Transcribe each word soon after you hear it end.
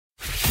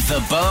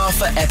The bar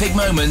for epic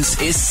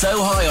moments is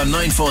so high on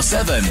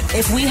 947.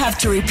 If we have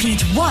to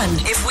repeat one,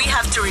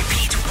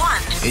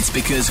 It's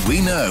because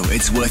we know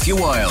it's worth your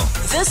while.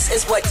 this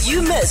is what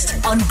you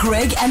missed on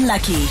Greg and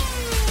Lucky.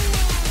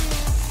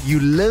 You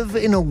live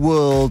in a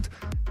world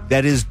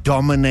that is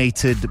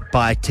dominated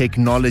by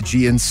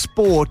technology. In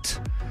sport,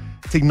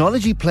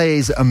 technology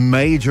plays a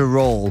major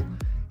role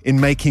in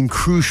making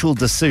crucial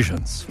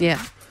decisions. Yeah.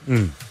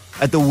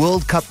 At the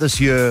World Cup this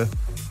year,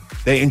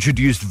 they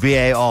introduced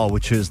VAR,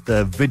 which is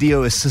the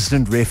video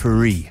assistant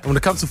referee. When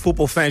it comes to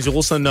football fans, you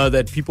also know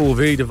that people were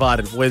very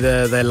divided,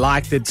 whether they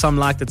liked it, some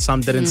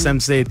didn't. Some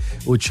said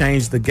it would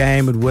change the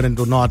game, it wouldn't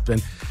or not.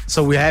 And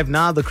so we have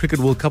now the Cricket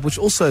World Cup, which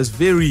also is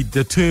very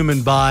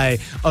determined by,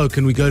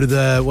 can we go to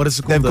the, what is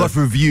it called? They've got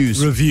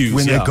reviews.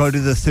 When yeah. they go to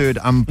the third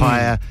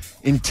umpire.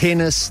 In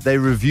tennis, they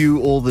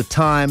review all the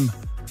time.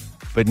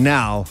 But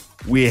now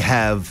we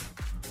have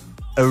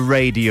a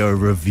radio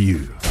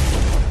review.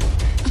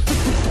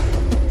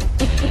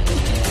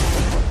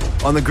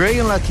 On the Greg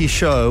and Lucky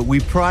Show,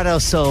 we pride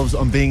ourselves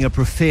on being a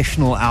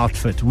professional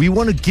outfit. We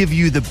want to give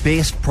you the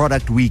best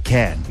product we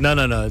can.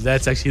 No,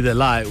 that's actually the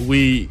lie.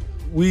 We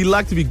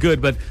like to be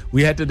good, but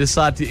we had to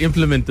decide to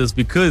implement this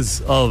because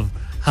of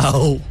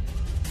how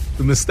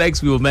the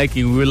mistakes we were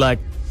making. We were like,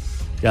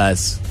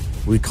 guys,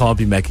 we can't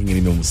be making any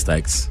more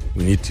mistakes.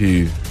 We need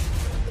to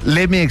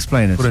Let me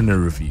explain it. put in a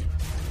review.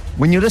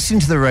 When you're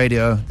listening to the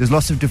radio, there's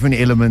lots of different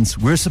elements.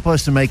 We're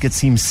supposed to make it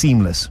seem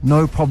seamless.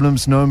 No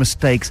problems, no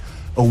mistakes,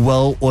 a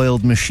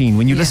well-oiled machine.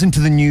 When you listen to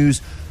the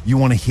news, you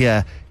want to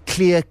hear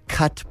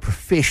clear-cut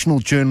professional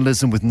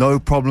journalism with no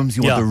problems.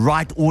 You want the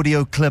right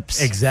audio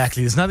clips.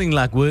 Exactly. There's nothing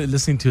like we're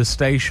listening to a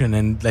station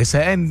and they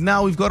say, and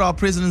now we've got our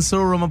President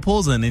Cyril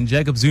Ramaphosa and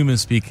Jacob Zuma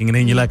speaking. And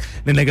then you're like,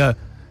 then they go,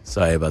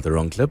 sorry about the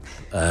wrong clip.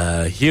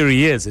 Here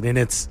he is. And then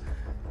it's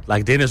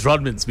like Dennis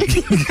Rodman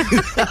speaking.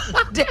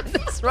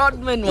 Dennis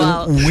Rodman,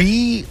 wow.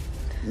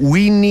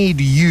 We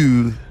need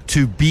you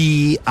to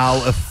be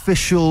our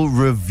official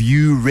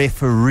review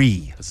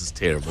referee. This is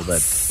terrible.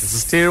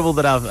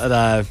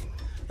 That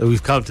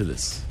we've come to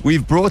this.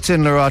 We've brought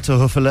in Lerato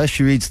Huffela.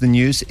 She reads the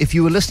news. If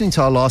you were listening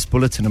to our last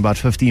bulletin about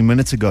 15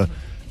 minutes ago,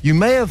 you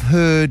may have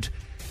heard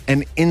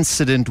an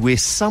incident where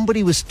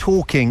somebody was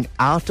talking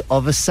out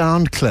of a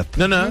sound clip.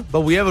 No,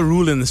 but we have a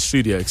rule in the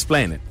studio.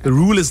 Explain it. The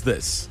rule is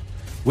this.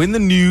 When the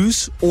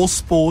news or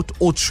sport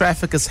or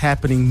traffic is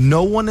happening,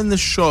 no one in the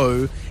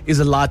show is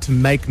allowed to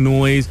make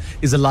noise,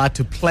 is allowed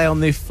to play on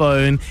their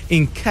phone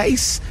in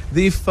case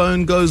their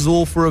phone goes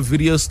off or a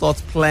video starts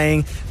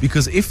playing.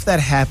 Because if that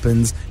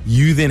happens,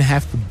 you then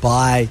have to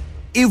buy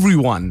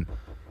everyone,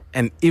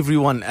 and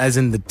everyone as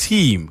in the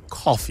team,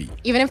 coffee.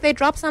 Even if they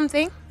drop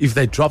something? If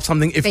they drop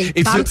something, if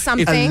bump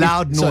something. A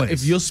loud noise. So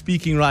if you're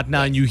speaking right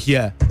now and you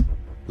hear,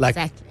 like,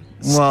 Exactly.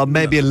 Well,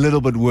 maybe a little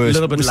bit worse.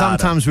 Little bit louder.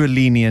 Sometimes we're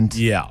lenient.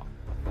 yeah.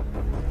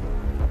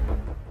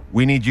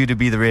 We need you to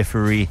be the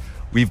referee.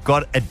 We've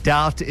got a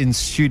doubt in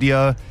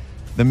studio.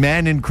 The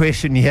man in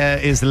question here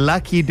is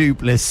Lucky du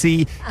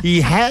Plessis.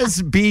 He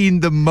has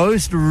been the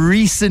most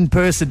recent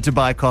person to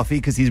buy coffee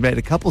because he's made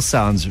a couple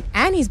sounds.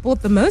 And he's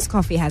bought the most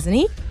coffee, hasn't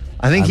he?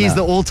 I think he's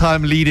the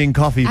all-time leading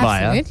coffee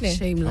buyer. Absolutely.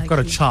 Shame, I've got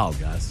a child,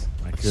 guys.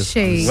 Like this.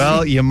 Shame.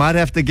 Well, you might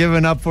have to give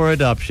it up for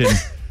adoption.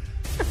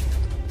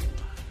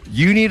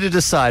 You need to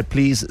decide,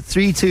 please.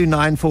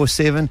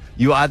 32947.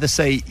 You either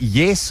say,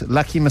 yes,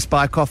 Lucky must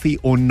buy coffee,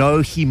 or no,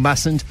 he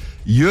mustn't.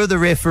 You're the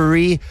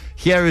referee.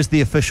 Here is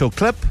the official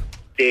clip.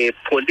 The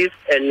police,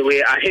 and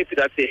we are happy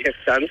that they have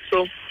done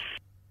so.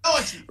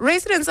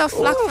 Residents of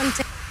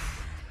Vlakfontein.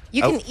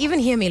 You can even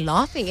hear me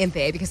laughing in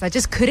there because I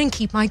just couldn't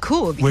keep my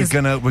cool. We're Because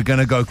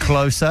gonna go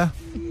closer.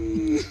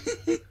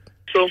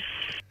 So,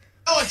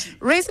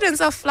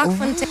 residents of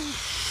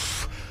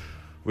Vlakfontein.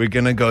 We're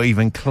gonna go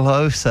even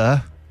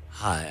closer.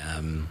 Hi,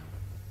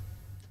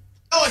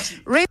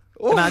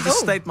 Can I just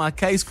state my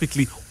case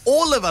quickly?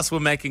 All of us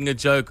were making a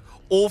joke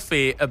or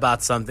fair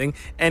about something,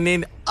 and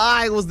then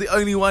I was the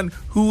only one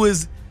who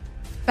was...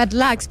 But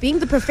Lux, being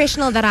the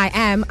professional that I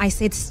am, I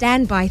said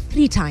stand by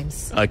 3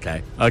 times.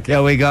 Okay.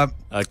 Here we go.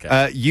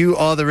 Okay. You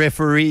are the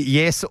referee.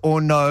 Yes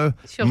or no?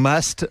 Sure.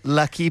 Must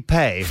Lucky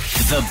pay?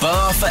 The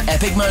bar for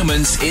epic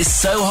moments is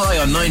so high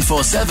on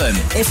 947.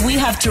 If we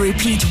have to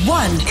repeat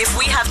one,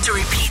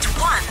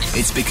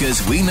 It's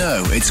because we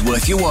know it's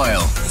worth your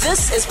while.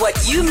 this is what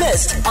you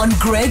missed on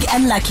Greg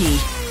and Lucky.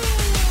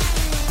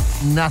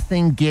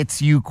 Nothing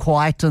gets you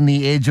quite on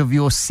the edge of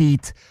your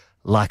seat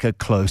like a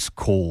close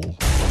call.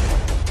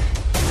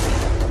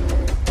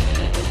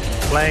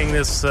 Playing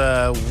this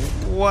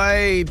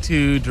way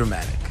too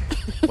dramatic.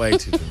 Way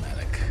too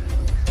dramatic.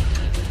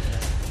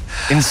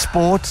 In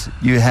sport,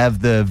 you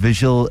have the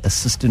visual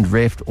assistant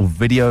ref or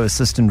video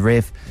assistant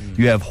ref.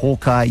 You have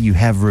Hawkeye, you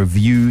have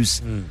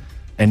reviews,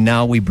 and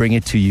now we bring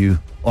it to you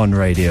on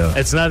radio.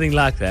 It's nothing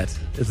like that.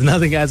 It's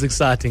nothing as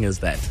exciting as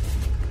that.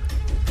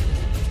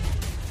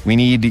 We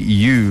need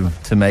you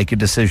to make a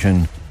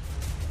decision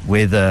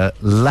whether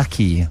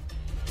Lucky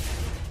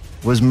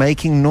was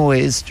making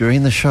noise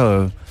during the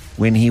show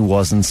when he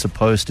wasn't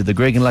supposed to. The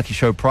Greg and Lucky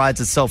Show prides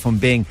itself on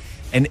being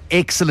an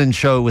excellent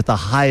show with the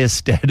highest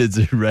standards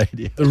in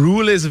radio. The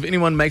rule is if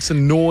anyone makes a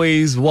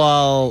noise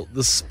while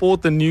the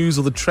sport, the news,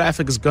 or the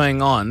traffic is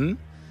going on,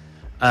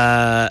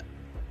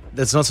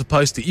 that's not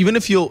supposed to. Even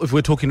if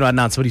we're talking right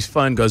now and somebody's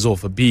phone goes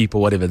off, a beep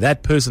or whatever,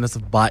 that person has to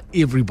buy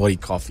everybody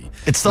coffee.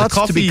 It starts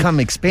to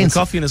become expensive. The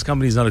coffee in this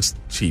company is not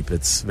cheap.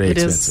 It's very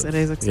expensive. It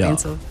is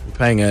expensive. Yeah. You're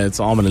paying it's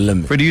arm and a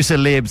limb. Producer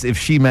Lebs, if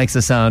she makes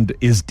a sound,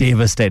 is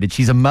devastated.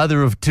 She's a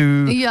mother of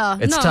two. Yeah,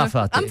 It's tough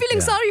out there. I'm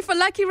feeling sorry for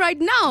Lucky right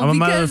now. I'm a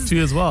mother because, of two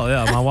as well.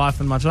 Yeah, my wife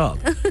and my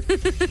child.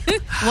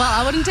 well,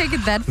 I wouldn't take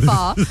it that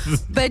far,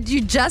 but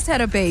you just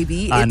had a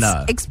baby. It's I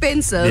know.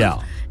 expensive.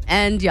 Yeah.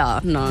 And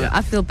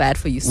I feel bad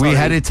for you. Sorry. We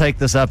had to take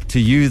this up to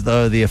you,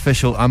 though, the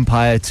official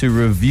umpire, to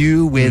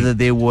review whether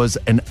there was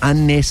an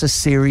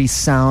unnecessary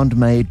sound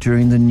made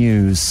during the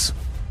news.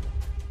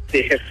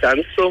 They have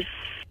done so.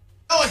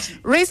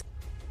 Race.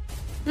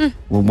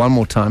 Well, one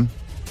more time.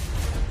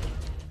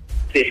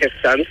 They have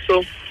done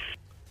so.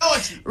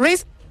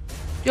 Race.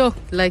 Yo,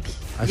 like,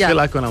 I feel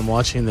like when I'm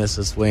watching this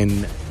is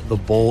when the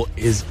ball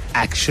is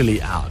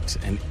actually out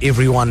and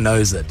everyone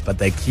knows it, but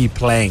they keep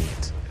playing it.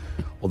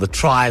 Or the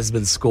try has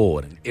been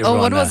scored. And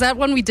what was that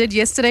one we did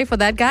yesterday for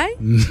that guy?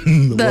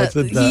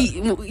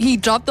 He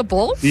dropped the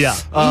ball?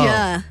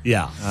 Yeah.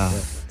 Yeah.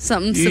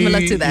 Something similar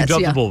to that. You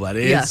dropped the ball, but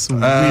it's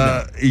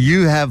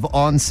you have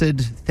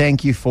answered.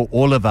 Thank you for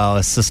all of our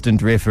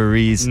assistant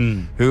referees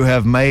who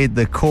have made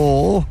the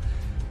call.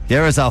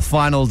 Here is our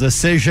final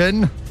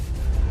decision.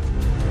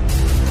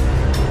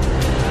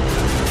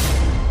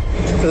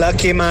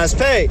 Lucky must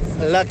pay.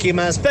 Lucky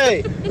must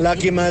pay.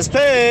 Lucky must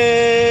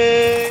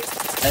pay.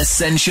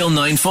 Essential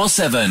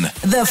 947.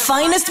 The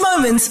finest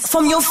moments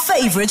from your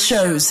favorite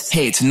shows.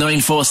 Hit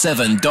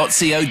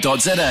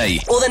 947.co.za.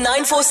 Or the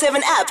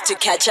 947 app to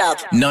catch up.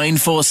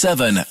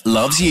 947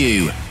 loves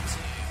you.